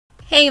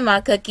Hey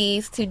my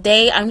cookies,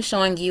 today I'm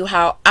showing you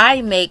how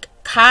I make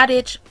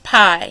cottage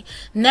pie.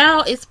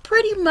 Now it's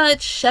pretty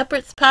much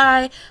shepherd's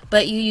pie,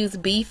 but you use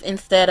beef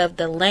instead of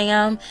the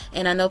lamb,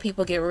 and I know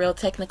people get real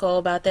technical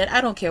about that.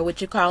 I don't care what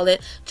you call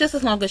it, just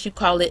as long as you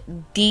call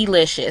it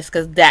delicious,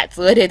 because that's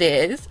what it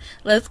is.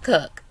 Let's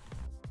cook.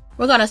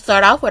 We're going to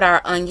start off with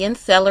our onion,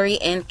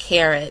 celery, and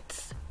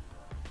carrots.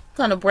 I'm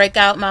going to break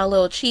out my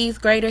little cheese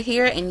grater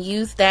here and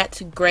use that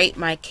to grate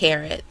my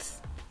carrots.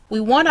 We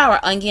want our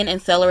onion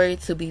and celery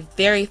to be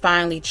very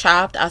finely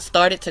chopped. I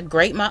started to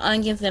grate my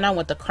onions, then I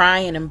went to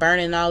crying and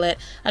burning and all that.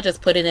 I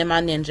just put it in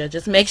my Ninja.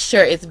 Just make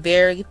sure it's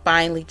very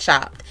finely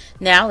chopped.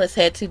 Now let's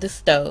head to the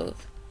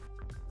stove.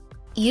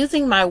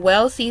 Using my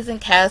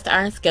well-seasoned cast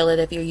iron skillet,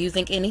 if you're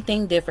using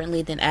anything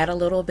differently, then add a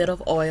little bit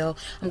of oil.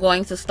 I'm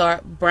going to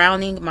start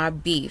browning my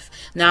beef.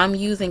 Now I'm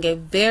using a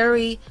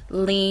very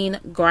lean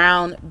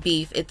ground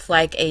beef. It's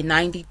like a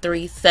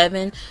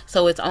 93.7,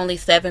 so it's only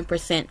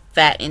 7%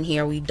 fat in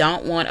here. We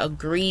don't want a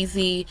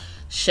greasy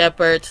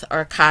shepherd's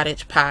or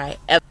cottage pie.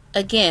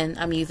 Again,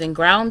 I'm using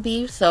ground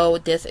beef, so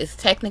this is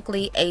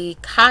technically a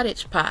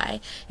cottage pie.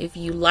 If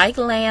you like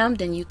lamb,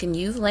 then you can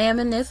use lamb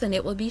in this and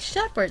it will be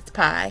shepherd's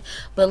pie.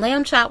 But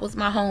lamb chop was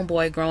my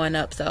homeboy growing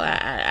up, so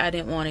I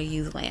didn't want to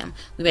use lamb.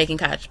 We're making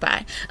cottage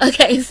pie.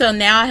 Okay, so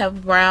now I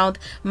have browned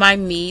my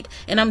meat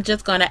and I'm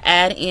just going to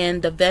add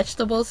in the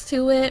vegetables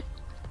to it.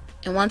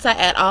 And once I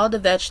add all the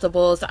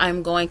vegetables,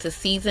 I'm going to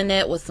season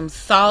it with some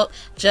salt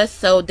just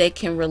so they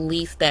can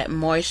release that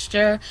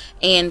moisture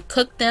and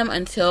cook them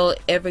until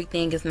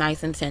everything is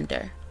nice and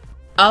tender.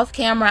 Off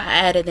camera, I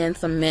added in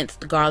some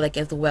minced garlic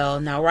as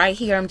well. Now right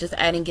here, I'm just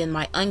adding in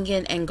my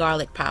onion and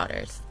garlic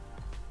powders.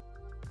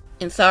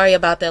 And sorry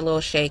about that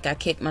little shake. I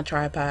kicked my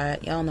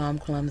tripod. Y'all know I'm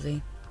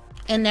clumsy.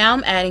 And now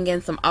I'm adding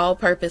in some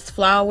all-purpose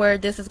flour.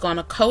 This is going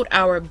to coat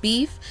our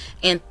beef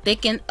and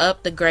thicken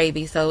up the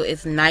gravy so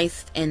it's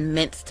nice and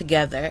minced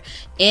together.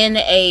 In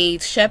a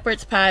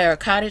shepherd's pie or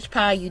cottage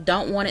pie, you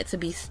don't want it to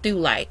be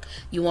stew-like.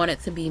 You want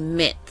it to be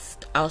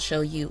minced. I'll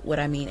show you what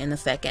I mean in a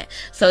second.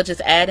 So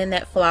just add in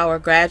that flour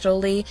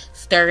gradually,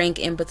 stirring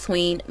in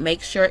between.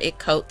 Make sure it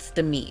coats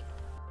the meat.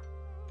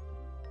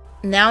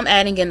 Now I'm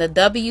adding in the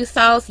W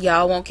sauce.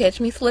 Y'all won't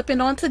catch me slipping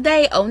on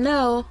today. Oh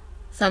no.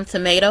 Some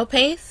tomato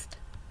paste.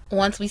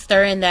 Once we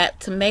stir in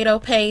that tomato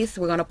paste,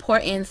 we're going to pour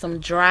in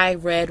some dry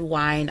red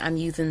wine. I'm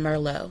using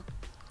Merlot.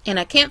 And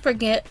I can't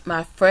forget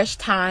my fresh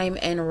thyme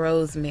and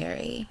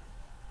rosemary.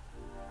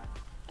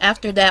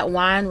 After that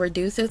wine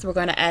reduces, we're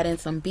going to add in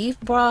some beef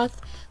broth,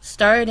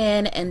 stir it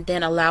in, and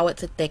then allow it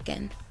to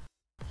thicken.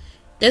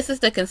 This is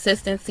the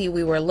consistency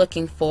we were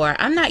looking for.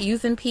 I'm not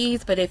using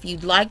peas, but if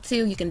you'd like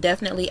to, you can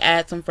definitely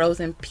add some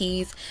frozen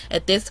peas.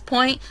 At this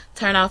point,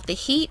 turn off the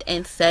heat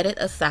and set it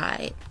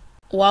aside.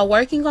 While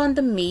working on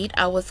the meat,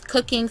 I was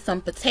cooking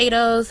some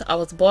potatoes. I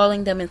was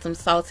boiling them in some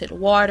salted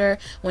water.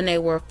 When they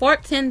were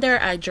fork tender,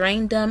 I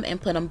drained them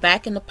and put them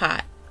back in the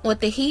pot.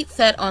 With the heat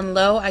set on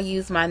low, I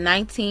used my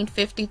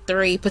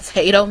 1953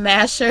 potato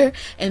masher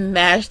and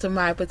mashed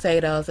my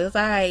potatoes. It's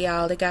alright,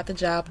 y'all. They got the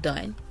job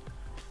done.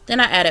 Then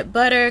I added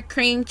butter,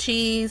 cream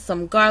cheese,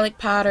 some garlic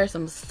powder,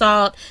 some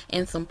salt,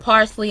 and some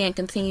parsley and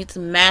continued to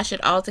mash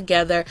it all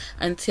together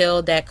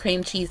until that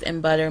cream cheese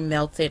and butter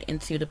melted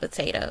into the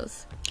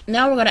potatoes.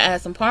 Now we're going to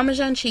add some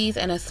Parmesan cheese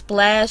and a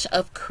splash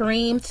of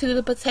cream to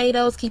the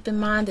potatoes. Keep in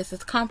mind this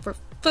is comfort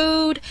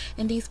food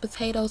and these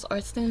potatoes are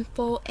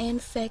sinful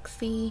and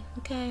sexy,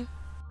 okay?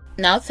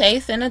 Now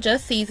taste and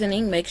adjust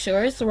seasoning, make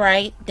sure it's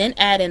right, then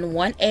add in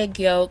 1 egg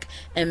yolk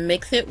and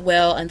mix it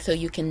well until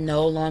you can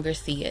no longer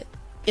see it.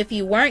 If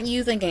you weren't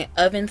using an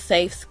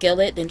oven-safe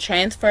skillet, then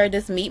transfer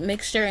this meat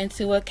mixture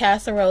into a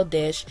casserole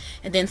dish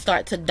and then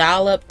start to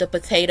dollop the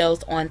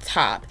potatoes on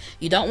top.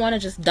 You don't want to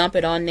just dump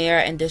it on there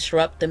and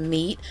disrupt the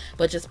meat,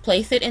 but just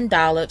place it in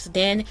dollops.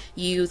 Then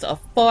use a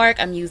fork,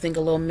 I'm using a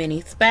little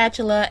mini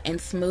spatula,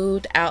 and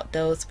smooth out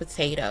those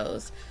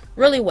potatoes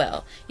really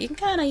well. You can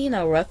kind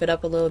of, rough it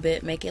up a little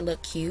bit, make it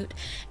look cute.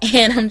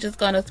 And I'm just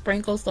going to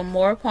sprinkle some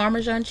more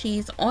Parmesan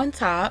cheese on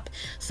top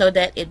so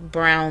that it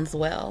browns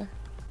well.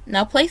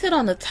 Now place it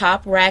on the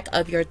top rack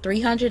of your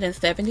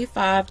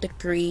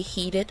 375-degree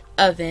heated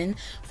oven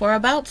for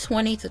about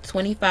 20 to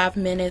 25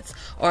 minutes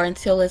or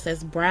until it's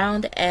as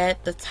browned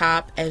at the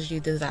top as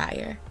you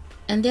desire.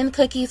 And then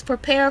cookies,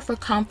 prepare for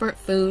comfort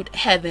food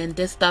heaven.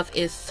 This stuff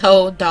is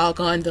so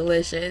doggone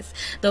delicious.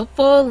 The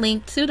full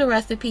link to the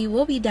recipe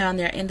will be down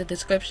there in the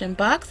description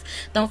box.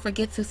 Don't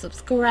forget to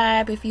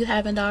subscribe if you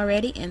haven't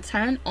already and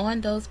turn on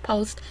those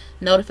post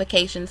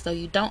notifications so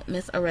you don't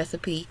miss a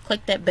recipe.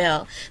 Click that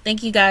bell.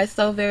 Thank you guys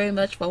so very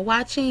much for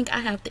watching.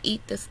 I have to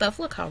eat this stuff.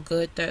 Look how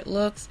good that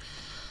looks.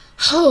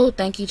 Oh,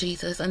 thank you,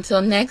 Jesus.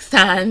 Until next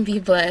time, be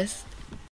blessed.